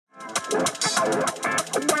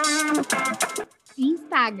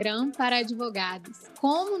Instagram para advogados.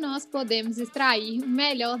 Como nós podemos extrair o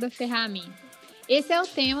melhor da ferramenta? Esse é o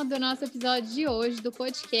tema do nosso episódio de hoje do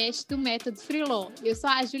podcast do Método Freeló. Eu sou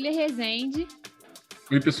a Júlia Rezende.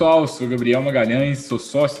 Oi, pessoal, sou Gabriel Magalhães, sou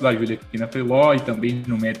sócio da Júlia aqui na Freeló e também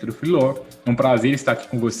no Método Freeló. É um prazer estar aqui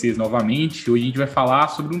com vocês novamente. Hoje a gente vai falar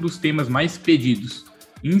sobre um dos temas mais pedidos,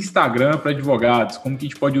 Instagram para advogados, como que a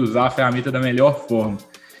gente pode usar a ferramenta da melhor forma.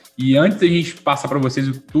 E antes da gente passar para vocês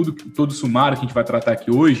todo o sumário que a gente vai tratar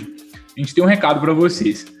aqui hoje, a gente tem um recado para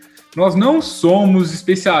vocês. Nós não somos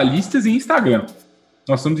especialistas em Instagram.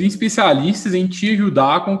 Nós somos especialistas em te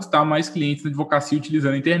ajudar a conquistar mais clientes na advocacia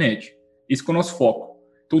utilizando a internet. Esse é o nosso foco.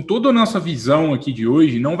 Então, toda a nossa visão aqui de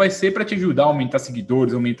hoje não vai ser para te ajudar a aumentar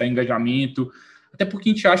seguidores, aumentar engajamento, até porque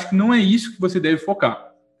a gente acha que não é isso que você deve focar.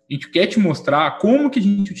 A gente quer te mostrar como que a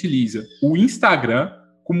gente utiliza o Instagram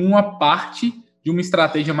como uma parte de uma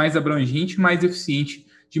estratégia mais abrangente e mais eficiente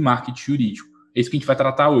de marketing jurídico. É isso que a gente vai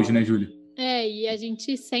tratar hoje, né, Júlia? E a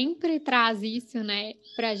gente sempre traz isso, né,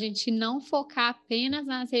 para a gente não focar apenas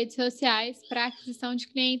nas redes sociais para aquisição de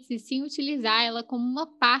clientes e sim utilizar ela como uma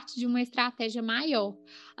parte de uma estratégia maior.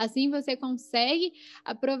 Assim você consegue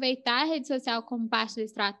aproveitar a rede social como parte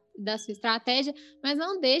da sua estratégia, mas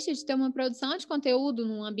não deixa de ter uma produção de conteúdo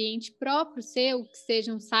num ambiente próprio seu, que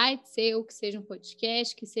seja um site seu, que seja um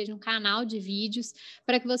podcast, que seja um canal de vídeos,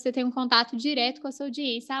 para que você tenha um contato direto com a sua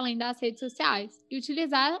audiência, além das redes sociais. E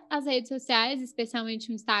utilizar as redes sociais,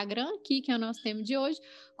 especialmente o Instagram, aqui, que é o nosso tema de hoje,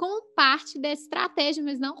 como parte dessa estratégia,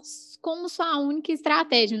 mas não como sua única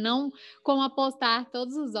estratégia, não como apostar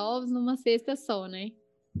todos os ovos numa cesta só, né?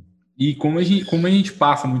 E como a gente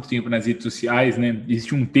passa muito tempo nas redes sociais, né,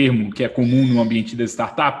 existe um termo que é comum no ambiente das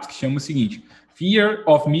startups que chama o seguinte, Fear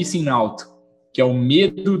of Missing Out, que é o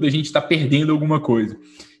medo da gente estar perdendo alguma coisa.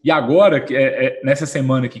 E agora, nessa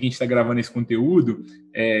semana aqui que a gente está gravando esse conteúdo,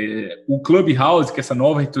 o Clubhouse, que é essa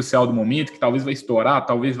nova rede social do momento, que talvez vai estourar,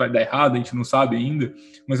 talvez vai dar errado, a gente não sabe ainda,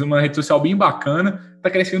 mas é uma rede social bem bacana, está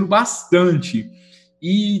crescendo bastante.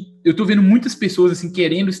 E eu tô vendo muitas pessoas assim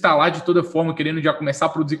querendo estar lá de toda forma, querendo já começar a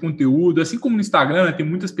produzir conteúdo, assim como no Instagram, né, tem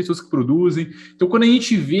muitas pessoas que produzem. Então, quando a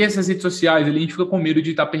gente vê essas redes sociais ali, a gente fica com medo de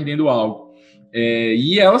estar perdendo algo.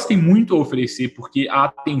 E elas têm muito a oferecer, porque a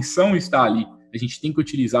atenção está ali. A gente tem que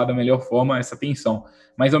utilizar da melhor forma essa atenção.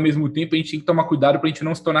 Mas, ao mesmo tempo, a gente tem que tomar cuidado para a gente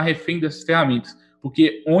não se tornar refém dessas ferramentas.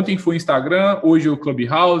 Porque ontem foi o Instagram, hoje é o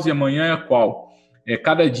Clubhouse e amanhã é qual?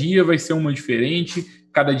 Cada dia vai ser uma diferente.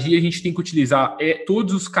 Cada dia a gente tem que utilizar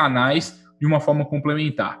todos os canais de uma forma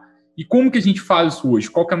complementar. E como que a gente faz isso hoje?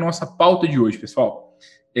 Qual que é a nossa pauta de hoje, pessoal?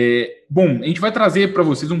 Bom, a gente vai trazer para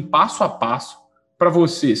vocês um passo a passo para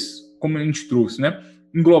vocês, como a gente trouxe, né?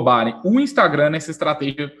 Englobarem o Instagram nessa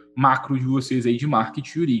estratégia macro de vocês aí de marketing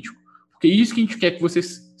jurídico. Porque é isso que a gente quer que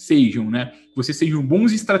vocês sejam, né? Que vocês sejam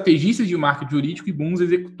bons estrategistas de marketing jurídico e bons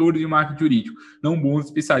executores de marketing jurídico, não bons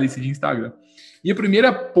especialistas de Instagram. E o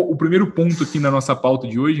primeiro ponto aqui na nossa pauta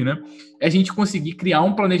de hoje, né, é a gente conseguir criar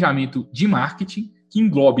um planejamento de marketing que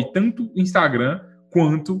englobe tanto o Instagram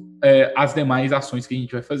quanto as demais ações que a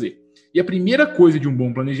gente vai fazer. E a primeira coisa de um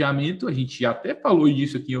bom planejamento, a gente já até falou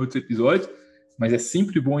disso aqui em outros episódios, mas é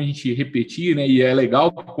sempre bom a gente repetir, né? E é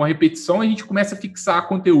legal, com a repetição a gente começa a fixar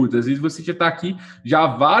conteúdo. Às vezes você já está aqui já há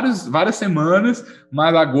várias semanas,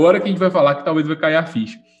 mas agora que a gente vai falar que talvez vai cair a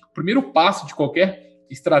ficha. O primeiro passo de qualquer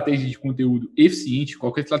estratégia de conteúdo eficiente,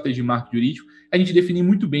 qualquer estratégia de marketing jurídico, a gente definir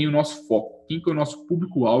muito bem o nosso foco, quem que é o nosso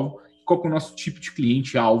público-alvo, qual que é o nosso tipo de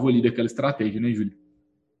cliente-alvo ali daquela estratégia, né, Júlia?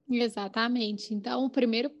 Exatamente. Então, o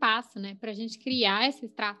primeiro passo, né, para a gente criar essa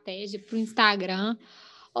estratégia para o Instagram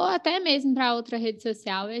ou até mesmo para outra rede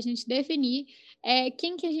social é a gente definir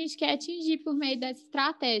quem que a gente quer atingir por meio dessa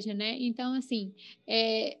estratégia, né? Então, assim,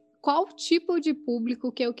 qual tipo de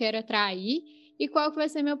público que eu quero atrair e qual que vai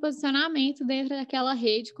ser meu posicionamento dentro daquela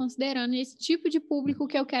rede, considerando esse tipo de público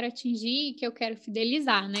que eu quero atingir e que eu quero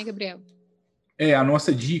fidelizar, né, Gabriel? A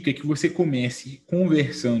nossa dica é que você comece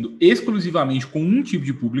conversando exclusivamente com um tipo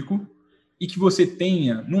de público e que você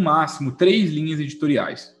tenha, no máximo, 3 linhas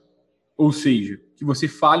editoriais. Ou seja, que você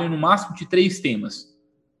fale no máximo de 3 temas.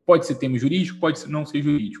 Pode ser tema jurídico, pode não ser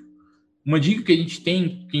jurídico. Uma dica que a gente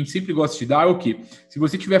tem, que a gente sempre gosta de dar, é o quê? Se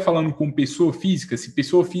você estiver falando com pessoa física, se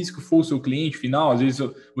pessoa física for o seu cliente final, às vezes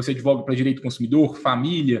você advoga para direito do consumidor,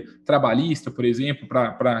 família, trabalhista, por exemplo,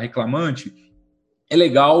 para reclamante, é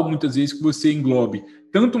legal muitas vezes que você englobe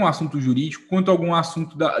tanto um assunto jurídico quanto algum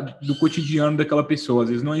assunto do cotidiano daquela pessoa. Às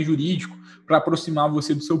vezes não é jurídico, para aproximar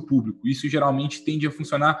você do seu público. Isso geralmente tende a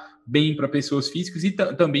funcionar bem para pessoas físicas e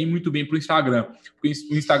também muito bem para o Instagram. Porque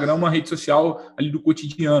o Instagram é uma rede social ali do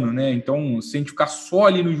cotidiano, né? Então, se a gente ficar só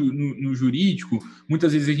ali no jurídico,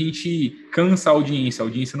 muitas vezes a gente cansa a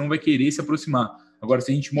audiência não vai querer se aproximar. Agora,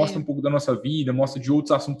 se a gente mostra um pouco da nossa vida, mostra de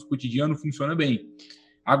outros assuntos cotidianos, funciona bem.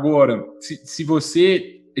 Agora, se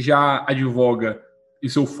você já advoga e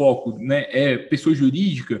seu foco, né, é pessoa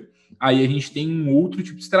jurídica, aí a gente tem um outro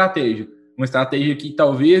tipo de estratégia. Uma estratégia que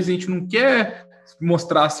talvez a gente não quer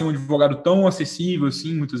mostrar ser um advogado tão acessível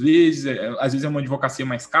assim, muitas vezes. Às vezes é uma advocacia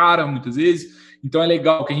mais cara, muitas vezes. Então é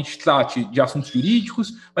legal que a gente trate de assuntos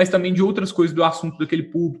jurídicos, mas também de outras coisas do assunto daquele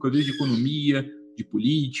público, às vezes de economia, de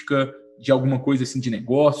política, de alguma coisa assim de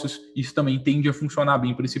negócios. Isso também tende a funcionar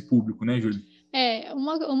bem para esse público, né, Júlio?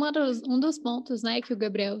 Um dos pontos, né, que o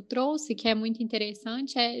Gabriel trouxe, que é muito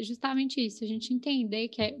interessante, é justamente isso, a gente entender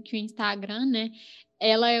que o Instagram, né,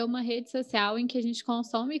 ela é uma rede social em que a gente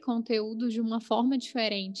consome conteúdos de uma forma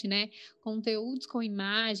diferente, né? Conteúdos com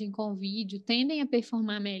imagem, com vídeo, tendem a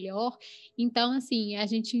performar melhor. Então, assim, a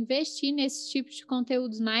gente investir nesse tipo de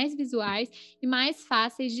conteúdos mais visuais e mais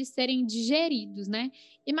fáceis de serem digeridos, né?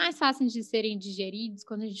 E mais fáceis de serem digeridos,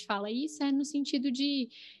 quando a gente fala isso, é no sentido de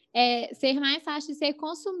ser mais fácil de ser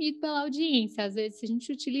consumido pela audiência. Às vezes, se a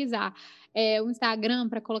gente utilizar o Instagram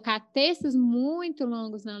para colocar textos muito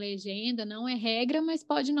longos na legenda, não é regra, mas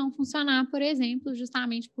pode não funcionar, por exemplo,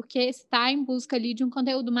 justamente porque está em busca ali de um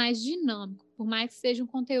conteúdo mais dinâmico, por mais que seja um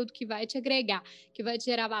conteúdo que vai te agregar, que vai te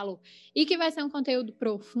gerar valor, e que vai ser um conteúdo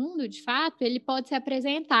profundo, de fato, ele pode ser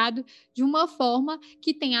apresentado de uma forma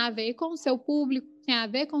que tem a ver com o seu público, tem a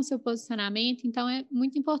ver com o seu posicionamento, então é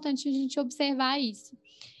muito importante a gente observar isso.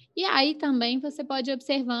 E aí também você pode ir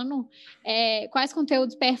observando quais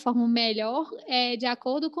conteúdos performam melhor de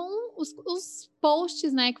acordo com os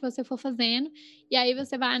posts, né, que você for fazendo. E aí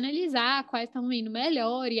você vai analisar quais estão indo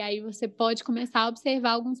melhor e aí você pode começar a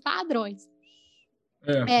observar alguns padrões.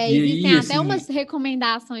 Existem até umas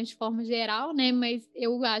recomendações de forma geral, né? Mas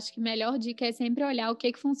eu acho que a melhor dica é sempre olhar o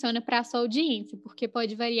que funciona para a sua audiência, porque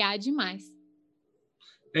pode variar demais.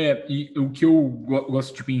 E o que eu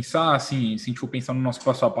gosto de pensar, assim, se a gente for pensar no nosso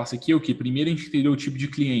passo a passo aqui, é o que? Primeiro a gente entendeu o tipo de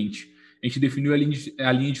cliente, a gente definiu a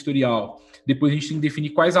linha editorial, depois a gente tem que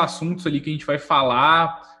definir quais assuntos ali que a gente vai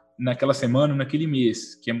falar naquela semana, naquele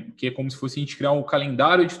mês, que é como se fosse a gente criar um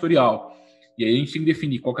calendário editorial. E aí a gente tem que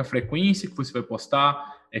definir qual que é a frequência que você vai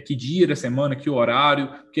postar, que dia da semana, que horário,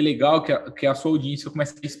 porque é legal que a sua audiência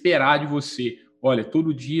comece a esperar de você. Olha,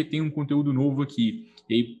 todo dia tem um conteúdo novo aqui.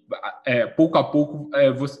 E aí, pouco a pouco,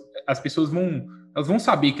 as pessoas vão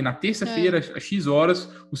saber que na terça-feira, às X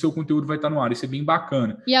horas, o seu conteúdo vai estar no ar. Isso é bem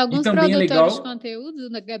bacana. E alguns produtores de conteúdo,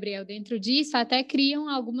 Gabriel, dentro disso, até criam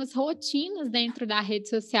algumas rotinas dentro da rede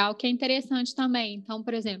social, que é interessante também. Então,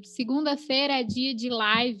 por exemplo, segunda-feira é dia de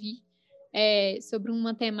live sobre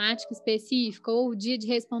uma temática específica, ou dia de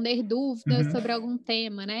responder dúvidas sobre algum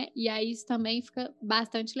tema, né? E aí isso também fica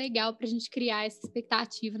bastante legal para a gente criar essa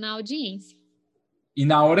expectativa na audiência. E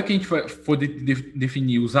na hora que a gente for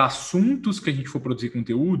definir os assuntos que a gente for produzir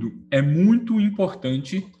conteúdo, é muito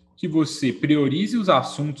importante que você priorize os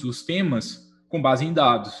assuntos, os temas, com base em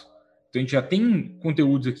dados. Então, a gente já tem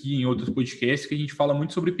conteúdos aqui em outros podcasts que a gente fala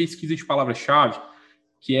muito sobre pesquisa de palavra-chave,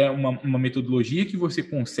 que é uma metodologia que você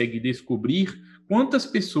consegue descobrir quantas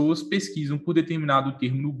pessoas pesquisam por determinado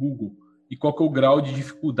termo no Google e qual que é o grau de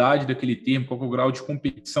dificuldade daquele termo, qual que é o grau de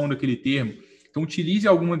competição daquele termo. Então, utilize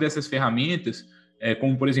alguma dessas ferramentas,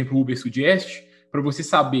 como, por exemplo, o Uber Suggest, para você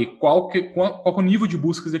saber qual que é o nível de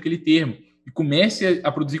buscas daquele termo e comece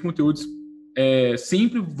a produzir conteúdos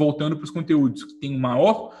sempre voltando para os conteúdos que têm o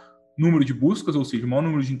maior número de buscas, ou seja, o maior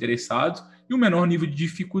número de interessados e o menor nível de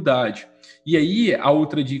dificuldade. E aí, a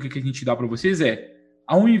outra dica que a gente dá para vocês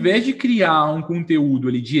ao invés de criar um conteúdo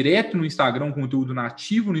ali direto no Instagram, um conteúdo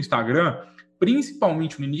nativo no Instagram,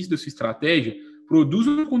 principalmente no início da sua estratégia,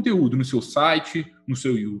 produza um conteúdo no seu site, no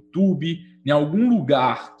seu YouTube, em algum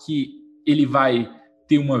lugar que ele vai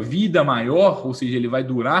ter uma vida maior, ou seja, ele vai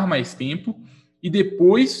durar mais tempo, e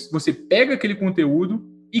depois você pega aquele conteúdo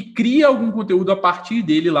e cria algum conteúdo a partir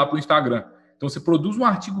dele lá para o Instagram. Então, você produz um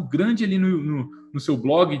artigo grande ali no seu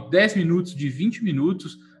blog, 10 minutos, de 20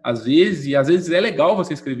 minutos, às vezes, e às vezes é legal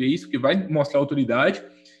você escrever isso, porque vai mostrar autoridade,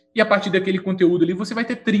 e a partir daquele conteúdo ali, você vai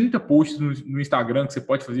ter 30 posts no Instagram, que você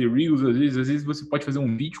pode fazer Reels, às vezes você pode fazer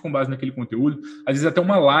um vídeo com base naquele conteúdo, às vezes até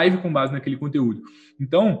uma live com base naquele conteúdo.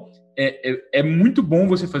 Então, é muito bom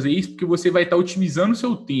você fazer isso, porque você vai estar otimizando o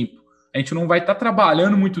seu tempo. A gente não vai estar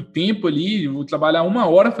trabalhando muito tempo ali, vou trabalhar 1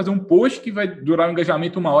 hora, fazer um post que vai durar um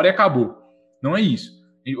engajamento 1 hora e acabou. Não é isso.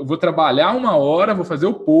 Eu vou trabalhar 1 hora, vou fazer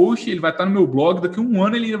o post, ele vai estar no meu blog, daqui a 1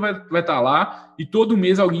 ano ele vai estar lá, e todo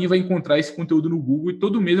mês alguém vai encontrar esse conteúdo no Google, e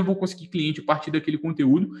todo mês eu vou conseguir cliente a partir daquele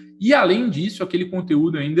conteúdo, e além disso, aquele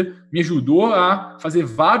conteúdo ainda me ajudou a fazer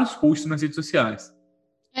vários posts nas redes sociais.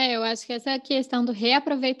 Eu acho que essa questão do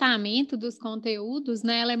reaproveitamento dos conteúdos,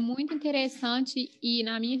 né, ela é muito interessante e,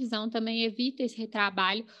 na minha visão, também evita esse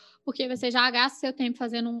retrabalho, porque você já gasta seu tempo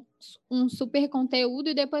fazendo um super conteúdo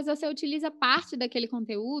e depois você utiliza parte daquele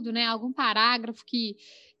conteúdo, né, algum parágrafo que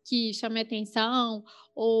chame atenção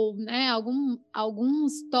ou, né,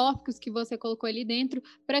 alguns tópicos que você colocou ali dentro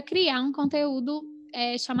para criar um conteúdo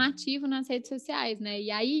chamativo nas redes sociais, né? E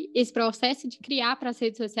aí, esse processo de criar para as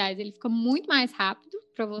redes sociais, ele fica muito mais rápido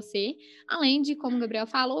para você, além de, como o Gabriel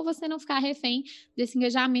falou, você não ficar refém desse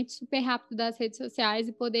engajamento super rápido das redes sociais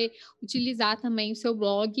e poder utilizar também o seu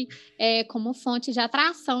blog como fonte de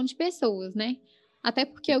atração de pessoas, né? Até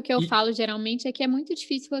porque o que eu falo geralmente é que é muito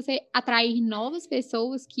difícil você atrair novas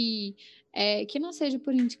pessoas que não seja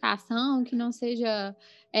por indicação, que não seja...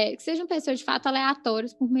 que sejam pessoas de fato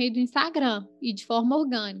aleatórias por meio do Instagram e de forma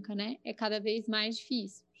orgânica, né? É cada vez mais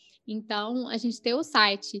difícil. Então, a gente ter o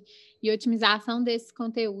site e otimização desses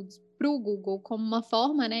conteúdos para o Google como uma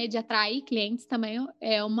forma, né, de atrair clientes também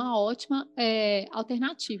é uma ótima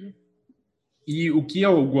alternativa. E o que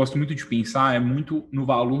eu gosto muito de pensar é muito no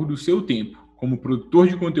valor do seu tempo, como produtor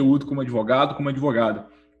de conteúdo, como advogado, como advogada.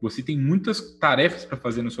 Você tem muitas tarefas para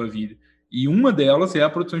fazer na sua vida. E uma delas é a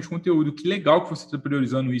produção de conteúdo. Que legal que você está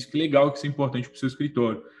priorizando isso, que legal que isso é importante para o seu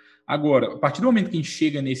escritório. Agora, a partir do momento que a gente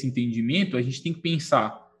chega nesse entendimento, a gente tem que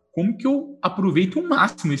pensar como que eu aproveito ao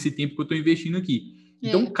máximo esse tempo que eu estou investindo aqui.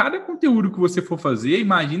 Então, cada conteúdo que você for fazer,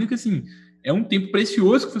 imagina que assim, é um tempo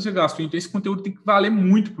precioso que você gastou. Então, esse conteúdo tem que valer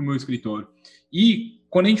muito para o meu escritório. E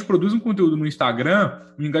quando a gente produz um conteúdo no Instagram,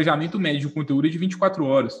 o engajamento médio do conteúdo é de 24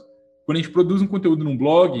 horas. Quando a gente produz um conteúdo num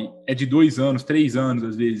blog, é de 2 anos, 3 anos,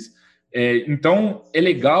 às vezes. Então, é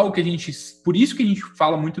legal que a gente... Por isso que a gente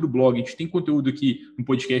fala muito do blog. A gente tem conteúdo aqui no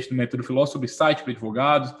podcast do Método Filó sobre site para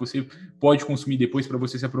advogados, que você pode consumir depois para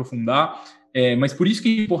você se aprofundar. Mas por isso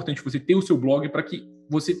que é importante você ter o seu blog para que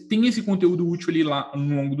você tenha esse conteúdo útil ali lá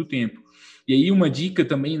no longo do tempo. E aí, uma dica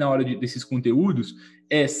também na hora desses conteúdos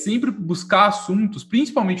é sempre buscar assuntos,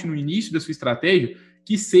 principalmente no início da sua estratégia,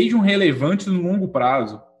 que sejam relevantes no longo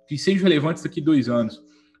prazo, que sejam relevantes daqui a 2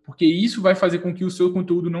 anos. Porque isso vai fazer com que o seu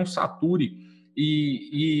conteúdo não sature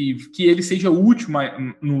e que ele seja útil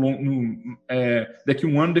daqui a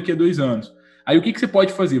 1 ano, daqui a 2 anos. Aí o que você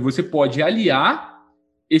pode fazer? Você pode aliar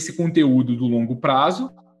esse conteúdo do longo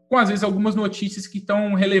prazo com, às vezes, algumas notícias que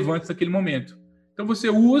estão relevantes naquele momento. Então, você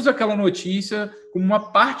usa aquela notícia como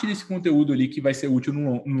uma parte desse conteúdo ali que vai ser útil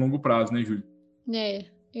no longo prazo, né, Júlia?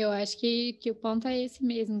 Eu acho que o ponto é esse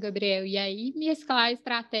mesmo, Gabriel. E aí, mesclar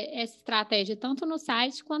essa estratégia tanto no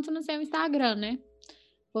site quanto no seu Instagram, né?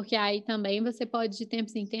 Porque aí também você pode, de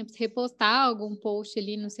tempos em tempos, repostar algum post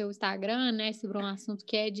ali no seu Instagram, né? Sobre um assunto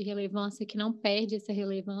que é de relevância, que não perde essa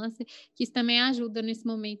relevância, que isso também ajuda nesse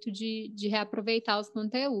momento de reaproveitar os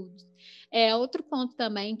conteúdos. Outro ponto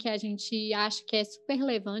também que a gente acha que é super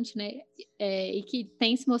relevante, né? E que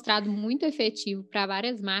tem se mostrado muito efetivo para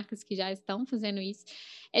várias marcas que já estão fazendo isso,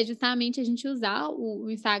 é justamente a gente usar o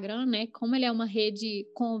Instagram, né? Como ele é uma rede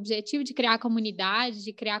com o objetivo de criar comunidade,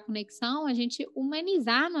 de criar conexão, a gente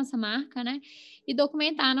humanizar a nossa marca, né? E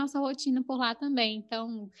documentar a nossa rotina por lá também.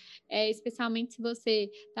 Então, especialmente se você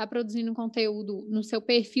está produzindo conteúdo no seu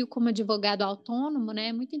perfil como advogado autônomo, né?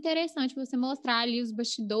 É muito interessante você mostrar ali os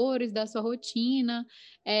bastidores da sua rotina,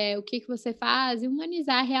 o que você faz e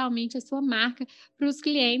humanizar realmente a sua marca para os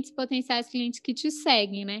clientes, potenciais clientes que te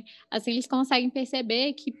seguem, né? Assim, eles conseguem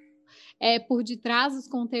perceber que por detrás dos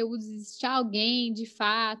conteúdos existe alguém, de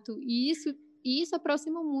fato, e isso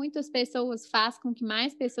aproxima muito as pessoas, faz com que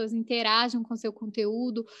mais pessoas interajam com seu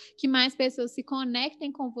conteúdo, que mais pessoas se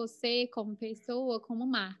conectem com você como pessoa, como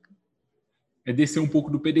marca. É descer um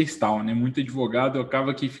pouco do pedestal, né? Muito advogado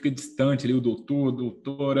acaba que fica distante ali, o doutor,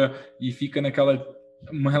 doutora, e fica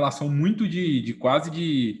uma relação muito de quase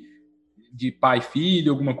de pai e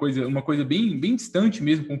filho, uma coisa bem, bem distante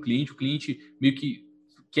mesmo com o cliente meio que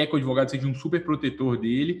quer que o advogado seja um super protetor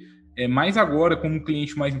dele, mas agora, como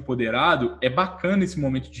cliente mais empoderado, é bacana esse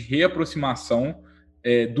momento de reaproximação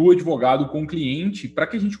do advogado com o cliente, para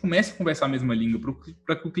que a gente comece a conversar a mesma língua,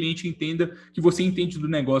 para que o cliente entenda que você entende do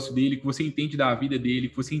negócio dele, que você entende da vida dele,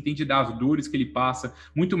 que você entende das dores que ele passa,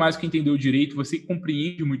 muito mais do que entender o direito, você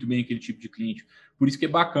compreende muito bem aquele tipo de cliente. Por isso que é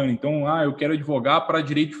bacana. Então, eu quero advogar para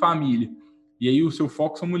direito de família. E aí o seu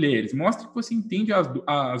foco são mulheres. Mostre que você entende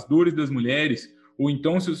as dores das mulheres, ou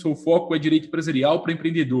então se o seu foco é direito empresarial para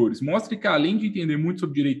empreendedores. Mostre que, além de entender muito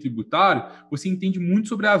sobre direito tributário, você entende muito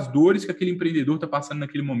sobre as dores que aquele empreendedor está passando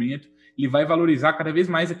naquele momento. Ele vai valorizar cada vez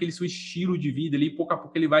mais aquele seu estilo de vida ali, pouco a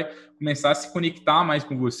pouco ele vai começar a se conectar mais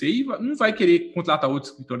com você e não vai querer contratar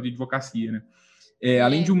outro escritório de advocacia, né?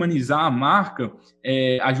 Além de humanizar a marca,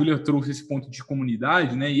 a Júlia trouxe esse ponto de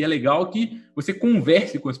comunidade, né? E é legal que você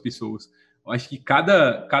converse com as pessoas. Eu acho que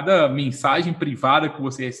cada mensagem privada que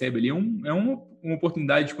você recebe ali é uma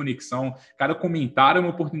oportunidade de conexão. Cada comentário é uma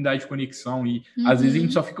oportunidade de conexão. E às vezes a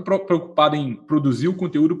gente só fica preocupado em produzir o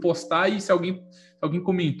conteúdo, postar, e se alguém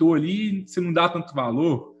comentou ali, você não dá tanto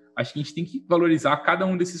valor. Acho que a gente tem que valorizar cada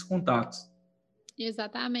um desses contatos.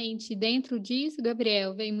 Exatamente. Dentro disso,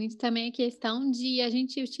 Gabriel, vem muito também a questão de a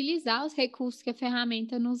gente utilizar os recursos que a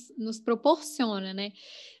ferramenta nos proporciona, né?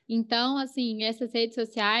 Então, assim, essas redes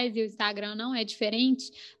sociais e o Instagram não é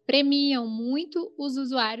diferente, premiam muito os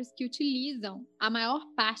usuários que utilizam a maior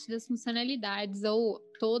parte das funcionalidades ou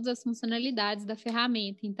todas as funcionalidades da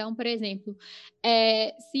ferramenta. Então, por exemplo,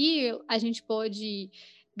 se a gente pode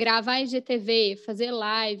gravar IGTV, fazer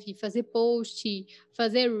live, fazer post,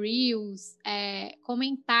 fazer reels,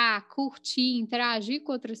 comentar, curtir, interagir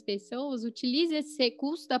com outras pessoas, utilize esse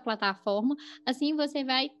recurso da plataforma, assim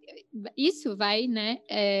isso vai, né,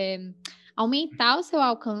 aumentar o seu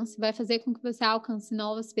alcance, vai fazer com que você alcance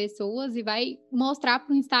novas pessoas e vai mostrar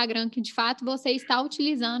para o Instagram que, de fato, você está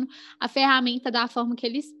utilizando a ferramenta da forma que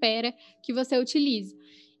ele espera que você utilize.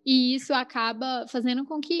 E isso acaba fazendo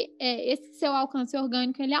com que esse seu alcance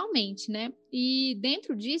orgânico ele aumente, né? E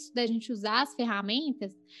dentro disso, da gente usar as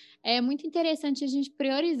ferramentas, é muito interessante a gente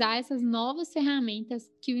priorizar essas novas ferramentas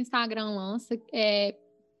que o Instagram lança,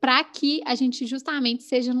 para que a gente justamente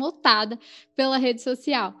seja notada pela rede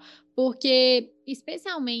social. Porque,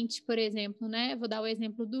 especialmente, por exemplo, né? Vou dar o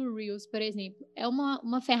exemplo do Reels, por exemplo. É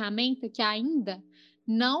uma ferramenta que ainda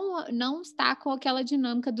não está com aquela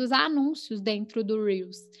dinâmica dos anúncios dentro do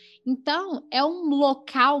Reels. Então, é um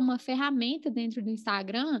local, uma ferramenta dentro do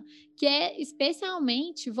Instagram que é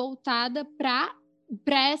especialmente voltada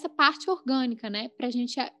para essa parte orgânica, né? Para a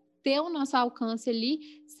gente ter o nosso alcance ali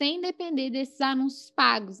sem depender desses anúncios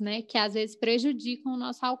pagos, né? Que às vezes prejudicam o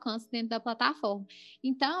nosso alcance dentro da plataforma.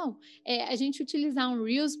 Então, a gente utilizar um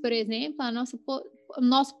Reels, por exemplo, o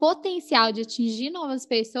nosso potencial de atingir novas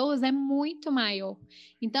pessoas é muito maior.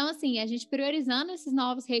 Então, assim, a gente priorizando esses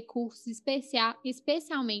novos recursos,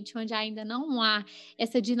 especialmente onde ainda não há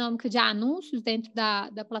essa dinâmica de anúncios dentro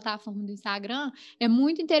da plataforma do Instagram, é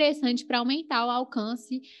muito interessante para aumentar o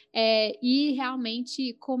alcance e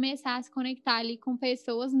realmente começar a se conectar ali com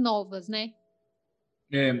pessoas novas, né?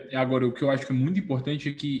 Agora, o que eu acho que é muito importante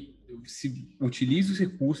é que se utilize os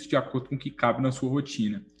recursos de acordo com o que cabe na sua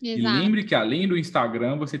rotina. Exato. E lembre que, além do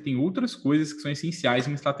Instagram, você tem outras coisas que são essenciais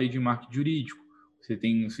em uma estratégia de marketing jurídico. Você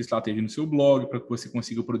tem sua estratégia no seu blog para que você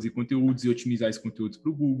consiga produzir conteúdos e otimizar esses conteúdos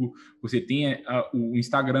para o Google. Você tem o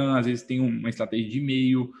Instagram, às vezes tem uma estratégia de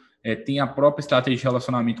e-mail, tem a própria estratégia de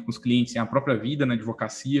relacionamento com os clientes, tem a própria vida na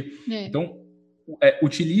advocacia. Então,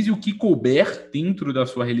 utilize o que couber dentro da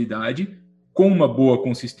sua realidade com uma boa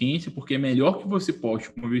consistência, porque é melhor que você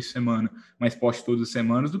poste uma vez por semana, mas poste todas as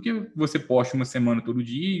semanas, do que você poste uma semana todo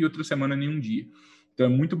dia e outra semana nenhum dia. Então é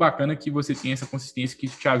muito bacana que você tenha essa consistência, que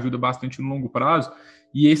isso te ajuda bastante no longo prazo.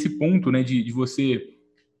 E esse ponto, né, de você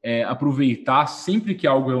aproveitar sempre que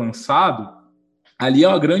algo é lançado, ali é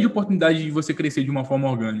uma grande oportunidade de você crescer de uma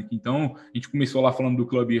forma orgânica. Então, a gente começou lá falando do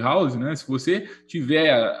Clubhouse, né? Se você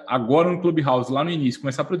tiver agora no Clubhouse, lá no início,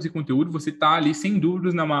 começar a produzir conteúdo, você está ali, sem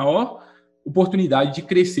dúvidas, na maior oportunidade de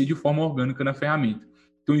crescer de forma orgânica na ferramenta.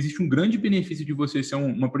 Então, existe um grande benefício de você ser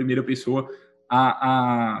uma primeira pessoa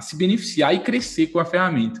a se beneficiar e crescer com a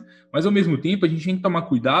ferramenta. Mas, ao mesmo tempo, a gente tem que tomar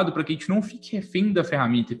cuidado para que a gente não fique refém da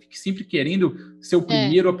ferramenta, fique sempre querendo ser o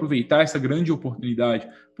primeiro a aproveitar essa grande oportunidade.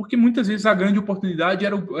 Porque muitas vezes a grande oportunidade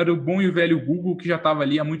era o bom e o velho Google, que já estava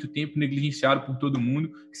ali há muito tempo, negligenciado por todo mundo,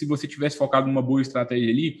 que se você tivesse focado numa boa estratégia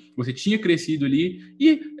ali, você tinha crescido ali,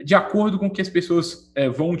 e de acordo com o que as pessoas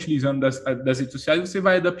vão utilizando das redes sociais, você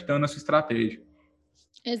vai adaptando a sua estratégia.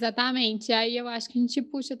 Exatamente. Aí eu acho que a gente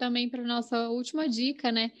puxa também para a nossa última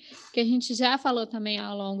dica, né? Que a gente já falou também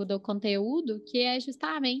ao longo do conteúdo, que é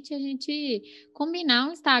justamente a gente combinar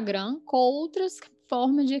o Instagram com outras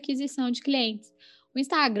formas de aquisição de clientes. O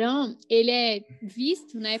Instagram, ele é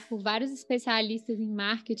visto, né, por vários especialistas em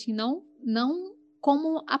marketing, não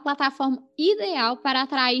como a plataforma ideal para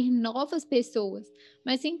atrair novas pessoas,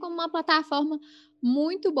 mas sim como uma plataforma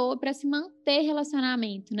muito boa para se manter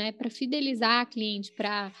relacionamento, né? Para fidelizar a cliente,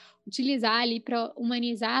 para utilizar ali para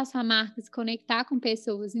humanizar a sua marca, se conectar com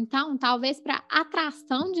pessoas. Então, talvez para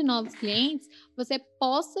atração de novos clientes, você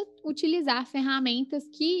possa utilizar ferramentas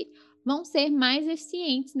que vão ser mais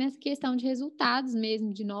eficientes nessa questão de resultados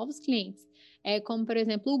mesmo, de novos clientes. Como, por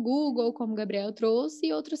exemplo, o Google, como o Gabriel trouxe,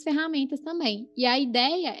 e outras ferramentas também. E a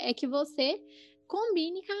ideia é que você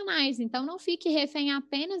combine canais, então não fique refém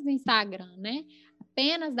apenas do Instagram, né?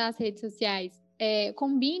 Apenas das redes sociais.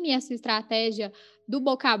 Combine a sua estratégia do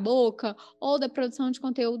boca a boca ou da produção de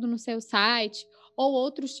conteúdo no seu site ou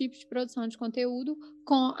outros tipos de produção de conteúdo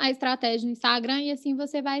com a estratégia no Instagram, e assim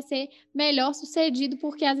você vai ser melhor sucedido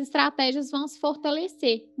porque as estratégias vão se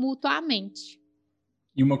fortalecer mutuamente.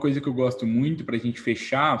 E uma coisa que eu gosto muito para a gente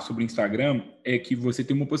fechar sobre o Instagram é que você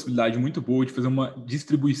tem uma possibilidade muito boa de fazer uma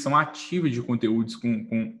distribuição ativa de conteúdos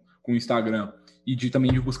com o Instagram e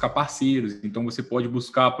também de buscar parceiros. Então, você pode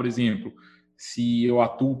buscar, por exemplo, se eu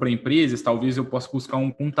atuo para empresas, talvez eu possa buscar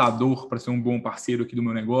um contador para ser um bom parceiro aqui do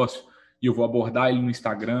meu negócio e eu vou abordar ele no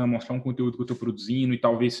Instagram, mostrar um conteúdo que eu estou produzindo e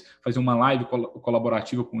talvez fazer uma live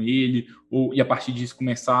colaborativa com ele e a partir disso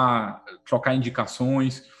começar a trocar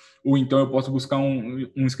indicações. Ou então eu posso buscar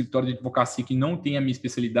um escritório de advocacia que não tem a minha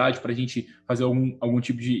especialidade para a gente fazer algum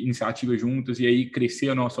tipo de iniciativa juntas e aí crescer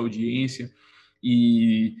a nossa audiência.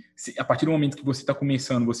 E a partir do momento que você está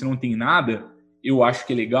começando, você não tem nada, eu acho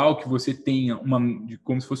que é legal que você tenha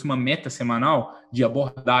como se fosse uma meta semanal de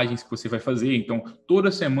abordagens que você vai fazer. Então,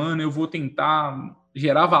 toda semana eu vou tentar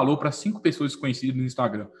gerar valor para 5 pessoas conhecidas no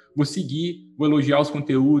Instagram. Vou seguir, vou elogiar os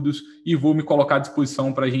conteúdos e vou me colocar à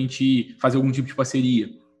disposição para a gente fazer algum tipo de parceria.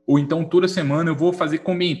 Ou então, toda semana, eu vou fazer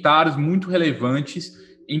comentários muito relevantes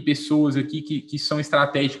em pessoas aqui que são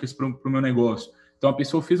estratégicas para o meu negócio. Então, a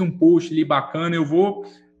pessoa fez um post ali bacana, eu vou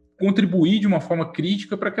contribuir de uma forma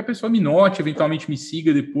crítica para que a pessoa me note, eventualmente me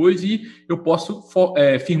siga depois e eu posso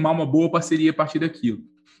firmar uma boa parceria a partir daquilo.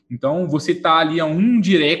 Então, você está ali a um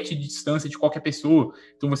direct de distância de qualquer pessoa.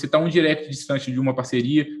 Então, você está a um direct de distância de uma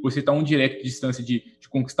parceria, você está a um direct de distância de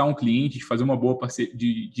conquistar um cliente, de fazer uma boa parceria,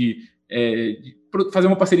 de fazer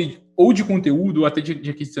uma parceria ou de conteúdo ou até de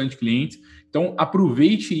aquisição de clientes. Então,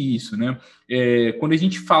 aproveite isso, né? Quando a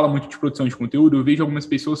gente fala muito de produção de conteúdo, eu vejo algumas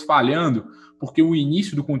pessoas falhando porque o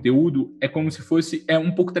início do conteúdo é como se fosse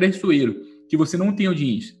um pouco traiçoeiro, que você não tem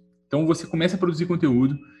audiência. Então, você começa a produzir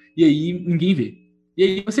conteúdo e aí ninguém vê. E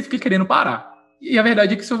aí você fica querendo parar. E a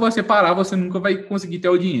verdade é que se você parar, você nunca vai conseguir ter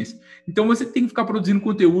audiência. Então, você tem que ficar produzindo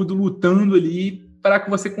conteúdo, lutando ali para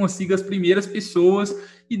que você consiga as primeiras pessoas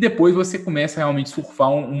e depois você começa a realmente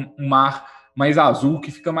surfar um mar mais azul,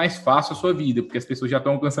 que fica mais fácil a sua vida, porque as pessoas já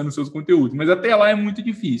estão alcançando os seus conteúdos. Mas até lá é muito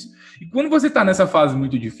difícil. E quando você está nessa fase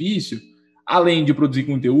muito difícil, além de produzir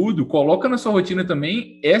conteúdo, coloca na sua rotina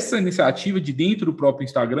também essa iniciativa de dentro do próprio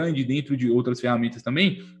Instagram, de dentro de outras ferramentas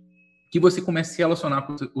também, que você comece a se relacionar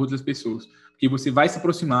com outras pessoas. Porque você vai se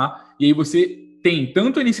aproximar e aí você tem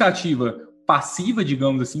tanto a iniciativa passiva,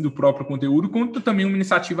 digamos assim, do próprio conteúdo, quanto também uma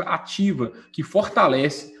iniciativa ativa que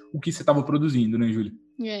fortalece o que você estava produzindo, né, Júlia?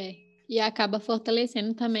 E acaba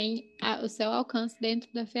fortalecendo também o seu alcance dentro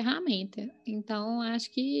da ferramenta. Então,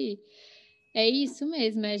 acho que é isso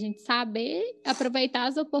mesmo, é a gente saber aproveitar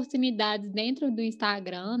as oportunidades dentro do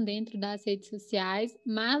Instagram, dentro das redes sociais,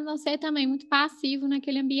 mas não ser também muito passivo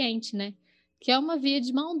naquele ambiente, né? Que é uma via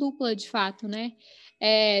de mão dupla, de fato, né?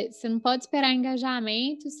 Você não pode esperar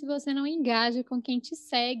engajamento se você não engaja com quem te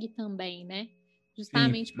segue também, né?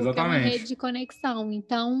 Justamente porque é uma rede de conexão.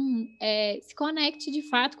 Então, se conecte de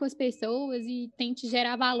fato com as pessoas e tente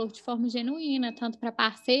gerar valor de forma genuína, tanto para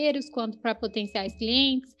parceiros quanto para potenciais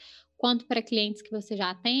clientes, quanto para clientes que você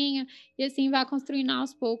já tenha, e assim vai construindo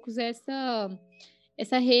aos poucos essa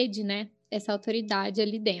rede, né? Essa autoridade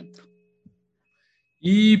ali dentro.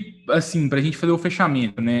 E, assim, para a gente fazer o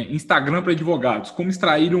fechamento, né? Instagram para advogados, como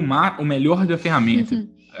extrair o melhor da ferramenta.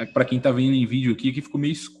 Para quem está vendo em vídeo aqui, que ficou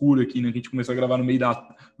meio escuro aqui, né? Que a gente começou a gravar no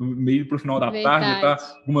meio pro final da tarde, tá?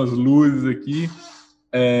 Algumas luzes aqui.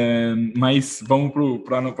 Mas vamos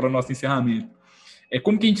para o nosso encerramento.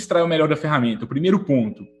 Como que a gente extrai o melhor da ferramenta? O primeiro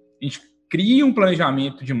ponto, a gente cria um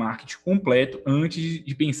planejamento de marketing completo antes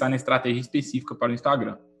de pensar na estratégia específica para o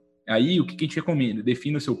Instagram. Aí, o que a gente recomenda?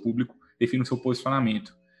 Defina o seu público, defina o seu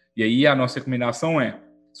posicionamento. E aí, a nossa recomendação é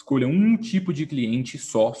escolha um tipo de cliente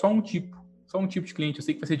só um tipo de cliente. Eu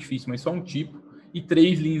sei que vai ser difícil, mas só um tipo, e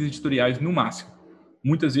 3 linhas editoriais no máximo.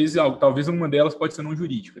 Muitas vezes, talvez uma delas pode ser não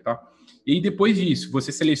jurídica, tá? E aí, depois disso,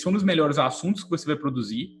 você seleciona os melhores assuntos que você vai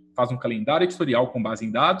produzir, faz um calendário editorial com base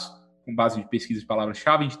em dados, com base de pesquisa de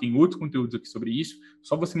palavras-chave, a gente tem outros conteúdos aqui sobre isso,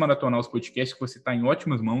 só você maratonar os podcasts que você está em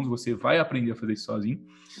ótimas mãos, você vai aprender a fazer isso sozinho.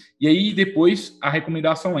 E aí, depois, a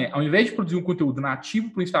recomendação é, ao invés de produzir um conteúdo nativo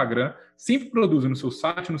para o Instagram, sempre produza no seu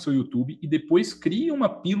site, no seu YouTube, e depois crie uma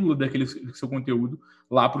pílula daquele seu conteúdo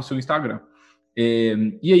lá para o seu Instagram.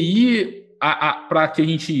 E aí, para que a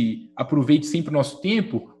gente aproveite sempre o nosso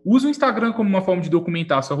tempo, use o Instagram como uma forma de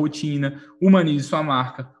documentar a sua rotina, humanize sua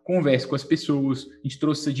marca, converse com as pessoas. A gente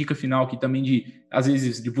trouxe essa dica final aqui também às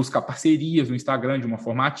vezes, de buscar parcerias no Instagram de uma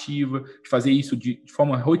forma ativa, de fazer isso de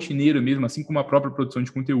forma rotineira mesmo, assim como a própria produção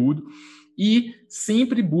de conteúdo. E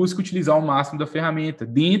sempre busque utilizar o máximo da ferramenta,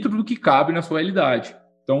 dentro do que cabe na sua realidade.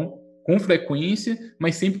 Então, com frequência,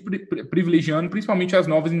 mas sempre privilegiando principalmente as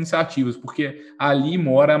novas iniciativas, porque ali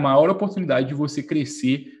mora a maior oportunidade de você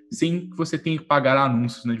crescer sem que você tenha que pagar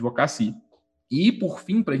anúncios na advocacia. E, por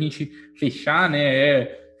fim, para a gente fechar, né,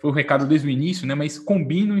 foi o recado desde o início, né, mas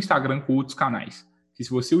combine o Instagram com outros canais. Porque se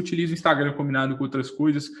você utiliza o Instagram combinado com outras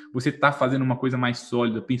coisas, você está fazendo uma coisa mais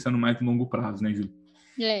sólida, pensando mais no longo prazo, né, Júlia?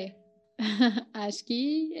 Acho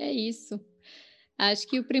que é isso. Acho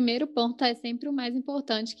que o primeiro ponto é sempre o mais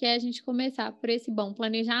importante, que é a gente começar por esse bom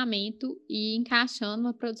planejamento e encaixando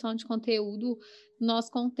uma produção de conteúdo no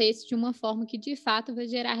nosso contexto de uma forma que, de fato, vai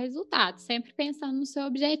gerar resultados, sempre pensando no seu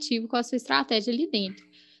objetivo, com a sua estratégia ali dentro.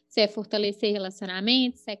 Se é fortalecer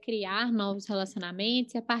relacionamentos, se é criar novos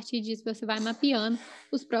relacionamentos, e a partir disso você vai mapeando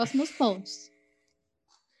os próximos pontos.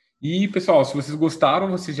 E, pessoal, se vocês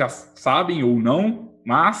gostaram, vocês já sabem ou não,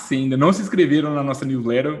 mas se ainda não se inscreveram na nossa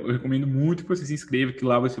newsletter, eu recomendo muito que você se inscreva, que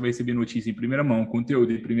lá você vai receber notícia em primeira mão,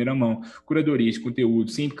 conteúdo em primeira mão, curadoria de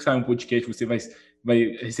conteúdo. Sempre que sair um podcast, você vai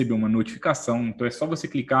receber uma notificação. Então, é só você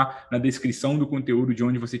clicar na descrição do conteúdo de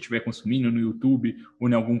onde você estiver consumindo, no YouTube ou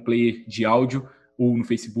em algum player de áudio, ou no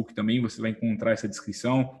Facebook também, você vai encontrar essa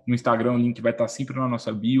descrição. No Instagram, o link vai estar sempre na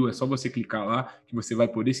nossa bio, é só você clicar lá que você vai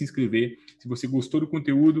poder se inscrever. Se você gostou do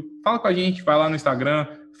conteúdo, fala com a gente, vai lá no Instagram,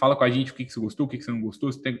 fala com a gente o que você gostou, o que você não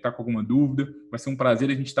gostou, se tem que estar com alguma dúvida. Vai ser um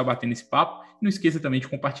prazer a gente estar batendo esse papo. E não esqueça também de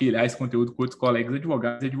compartilhar esse conteúdo com outros colegas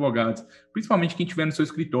advogados e advogadas, principalmente quem estiver no seu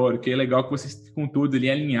escritório, que é legal que vocês ficam todos ali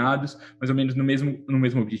alinhados, mais ou menos no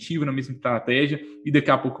mesmo objetivo, na mesma estratégia, e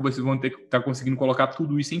daqui a pouco vocês vão estar conseguindo colocar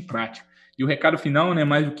tudo isso em prática. E o recado final, né,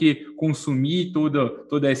 mais do que consumir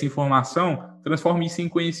toda essa informação, transforme isso em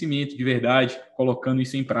conhecimento de verdade, colocando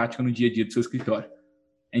isso em prática no dia a dia do seu escritório.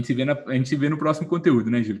 A gente se vê no próximo conteúdo,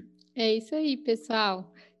 né, Júlia? É isso aí,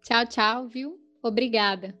 pessoal. Tchau, tchau, viu?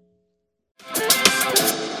 Obrigada.